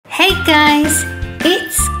guys,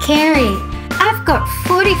 it's Carrie. I've got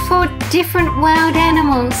 44 different wild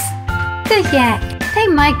animals. The yak, they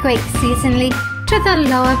migrate seasonally to the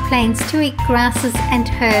lower plains to eat grasses and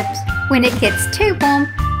herbs. When it gets too warm,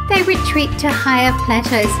 they retreat to higher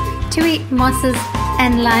plateaus to eat mosses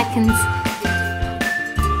and lichens.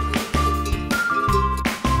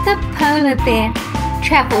 The polar bear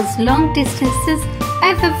travels long distances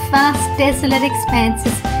over vast desolate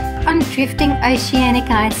expanses on drifting oceanic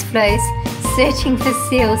ice floes, searching for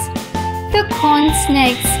seals. The corn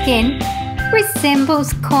snake's skin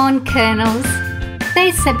resembles corn kernels.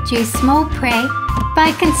 They subdue small prey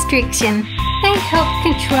by constriction. They help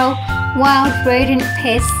control wild rodent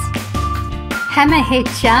pests. Hammerhead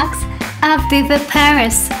sharks are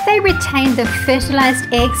viviparous. They retain the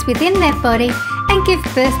fertilized eggs within their body and give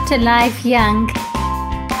birth to live young.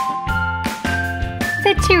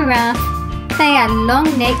 The giraffe. They are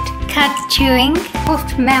long-necked, cud-chewing,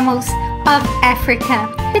 hoofed mammals of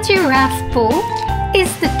Africa. The giraffe bull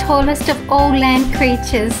is the tallest of all land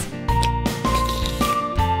creatures.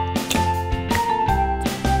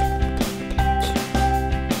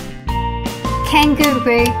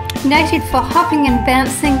 Kangaroo, noted for hopping and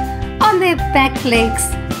bouncing on their back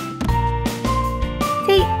legs.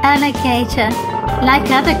 The alligator,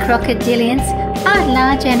 like other crocodilians, are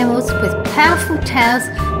large animals with powerful tails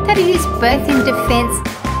that are used both in defense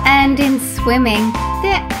and in swimming.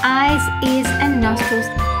 Their eyes, ears and nostrils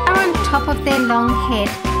are on top of their long head.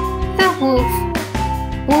 The wolf.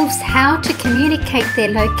 Wolves howl to communicate their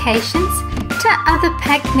locations to other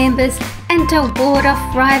pack members and to ward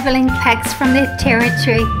off rivaling packs from their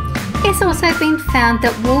territory. It's also been found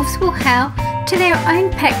that wolves will howl to their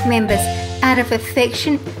own pack members out of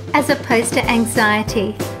affection as opposed to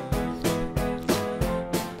anxiety.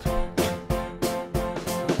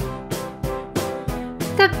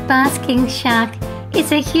 The basking shark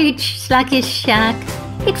is a huge sluggish shark.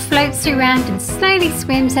 It floats around and slowly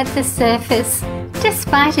swims at the surface.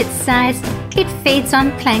 Despite its size, it feeds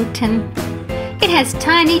on plankton. It has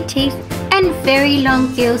tiny teeth and very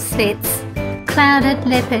long gill slits. Clouded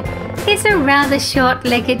leopard is a rather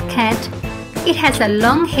short-legged cat. It has a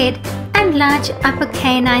long head and large upper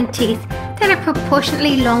canine teeth that are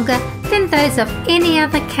proportionately longer than those of any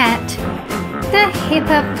other cat. The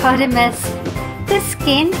hippopotamus. The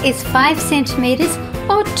skin is 5 centimeters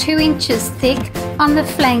or 2 inches thick on the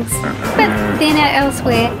flanks, but thinner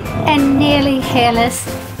elsewhere and nearly hairless.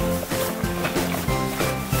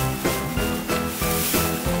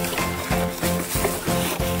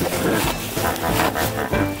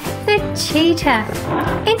 The cheetah.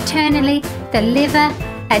 Internally, the liver,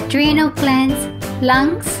 adrenal glands,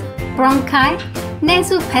 lungs, bronchi,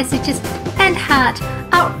 nasal passages and heart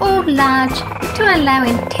are all large to allow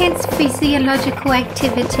intense physiological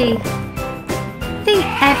activity. The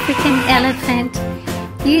African elephant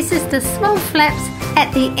uses the small flaps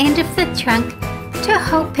at the end of the trunk to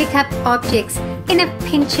help pick up objects in a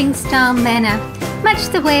pinching style manner, much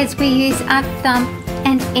the way as we use our thumb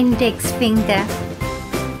and index finger.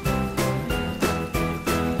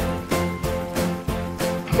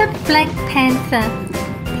 The black panther.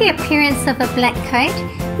 The appearance of a black coat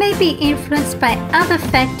may be influenced by other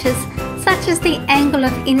factors such as the angle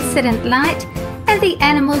of incident light and the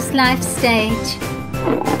animal's life stage.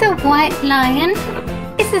 The white lion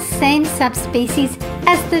is the same subspecies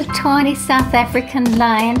as the tawny South African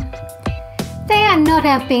lion. They are not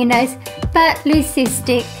albinos but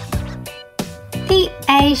leucistic. The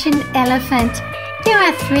Asian elephant. There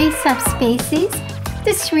are 3 subspecies: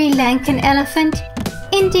 the Sri Lankan elephant,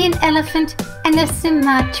 Indian elephant and the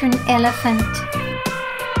Sumatran elephant.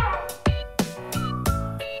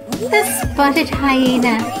 The spotted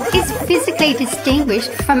hyena is physically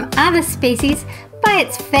distinguished from other species by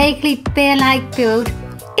its vaguely bear-like build,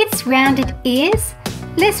 its rounded ears,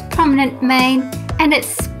 less prominent mane and its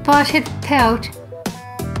spotted pelt.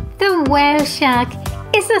 The whale shark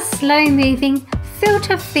is a slow-moving,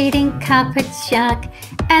 filter-feeding carpet shark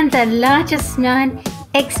and the largest known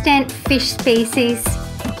extant fish species.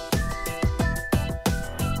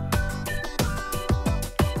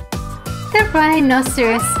 The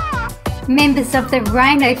rhinoceros. Members of the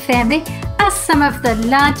rhino family are some of the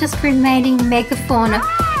largest remaining megafauna,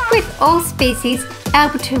 with all species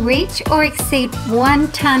able to reach or exceed 1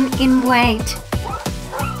 ton in weight.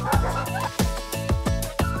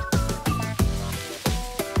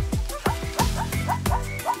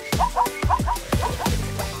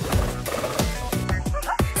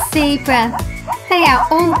 Zebra. They are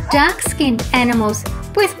all dark-skinned animals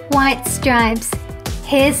with white stripes.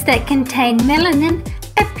 Hairs that contain melanin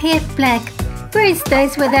appear black, whereas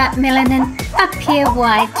those without melanin appear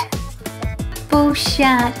white. Bull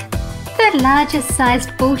shark. The larger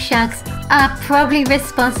sized bull sharks are probably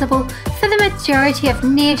responsible for the majority of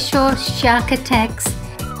nearshore shark attacks.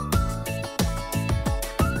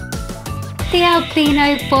 The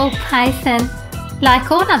albino ball python.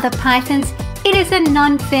 Like all other pythons, it is a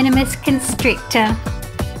non-venomous constrictor.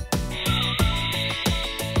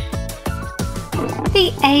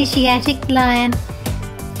 The Asiatic lion.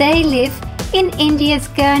 They live in India's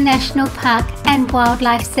Gaur National Park and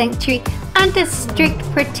Wildlife Sanctuary under strict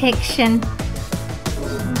protection.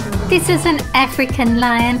 This is an African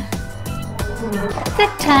lion. The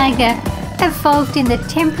tiger evolved in the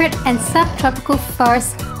temperate and subtropical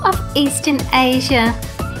forests of Eastern Asia.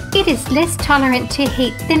 It is less tolerant to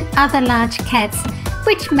heat than other large cats,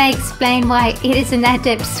 which may explain why it is an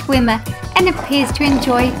adept swimmer and appears to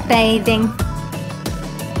enjoy bathing.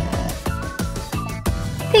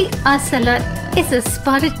 The ocelot is a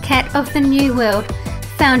spotted cat of the New World,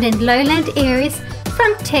 found in lowland areas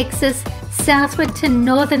from Texas southward to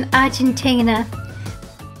northern Argentina.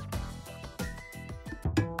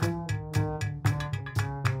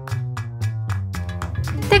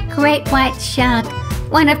 The great white shark,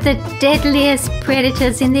 one of the deadliest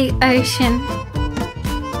predators in the ocean.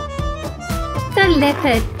 The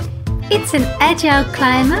leopard. It's an agile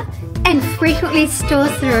climber and frequently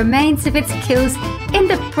stores the remains of its kills in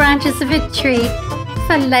the branches of a tree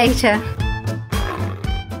for later.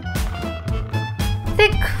 The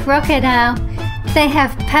crocodile. They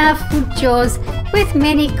have powerful jaws with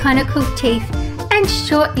many conical teeth and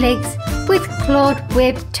short legs with clawed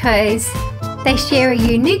webbed toes. They share a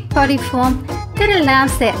unique body form that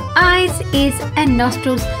allows their eyes, ears and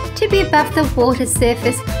nostrils to be above the water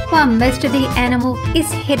surface while most of the animal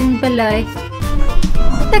is hidden below.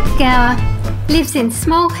 The gaur lives in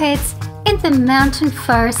small herds in the mountain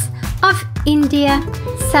forests of India,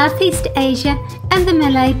 Southeast Asia and the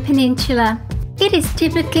Malay Peninsula. It is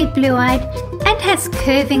typically blue-eyed and has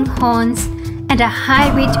curving horns and a high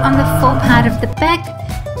ridge on the forepart of the back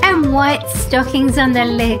and white stockings on the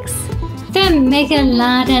legs. The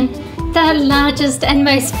Megalodon, the largest and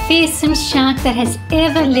most fearsome shark that has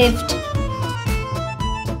ever lived.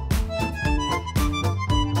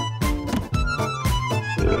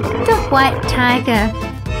 The white tiger.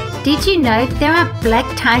 Did you know there are black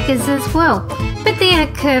tigers as well, but they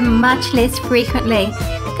occur much less frequently.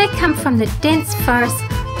 They come from the dense forests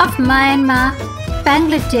of Myanmar,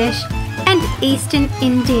 Bangladesh and eastern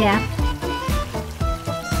India.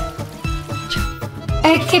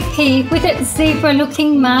 Okapi with its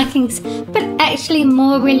zebra-looking markings, but actually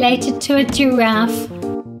more related to a giraffe.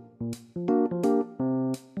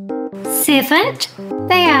 Civet.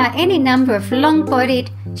 They are any number of long-bodied,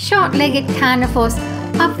 short-legged carnivores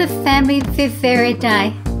of the family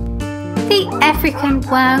Viveridae. The African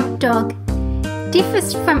wild dog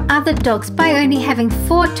differs from other dogs by only having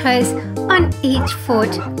 4 toes on each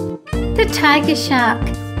foot. The tiger shark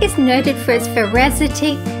is noted for its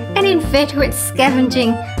voracity and inveterate scavenging,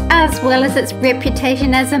 as well as its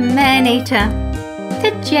reputation as a man-eater.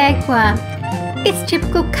 The jaguar. Its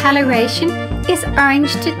typical coloration is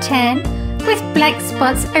orange to tan, with black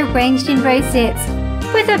spots arranged in rosettes,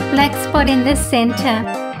 with a black spot in the center.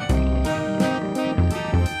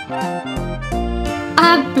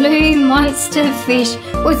 A blue monster fish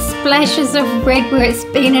with splashes of red where it's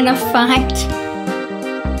been in a fight.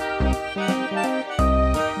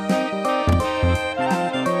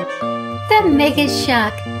 The mega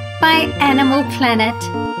shark by Animal Planet.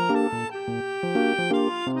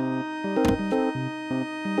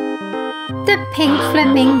 The pink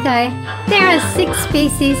flamingo. There are 6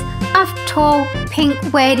 species of tall pink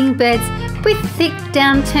wading birds with thick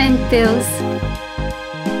downturned bills.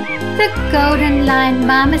 The golden lion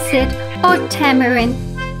marmoset or tamarin.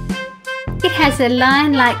 It has a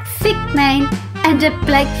lion-like thick mane and a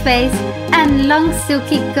black face and long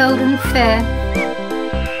silky golden fur.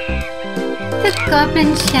 The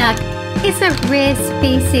goblin shark is a rare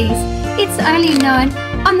species. It's only known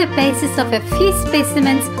on the basis of a few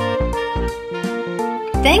specimens.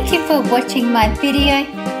 Thank you for watching my video.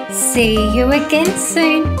 See you again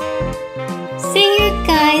soon. See you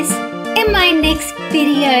guys in my next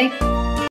video.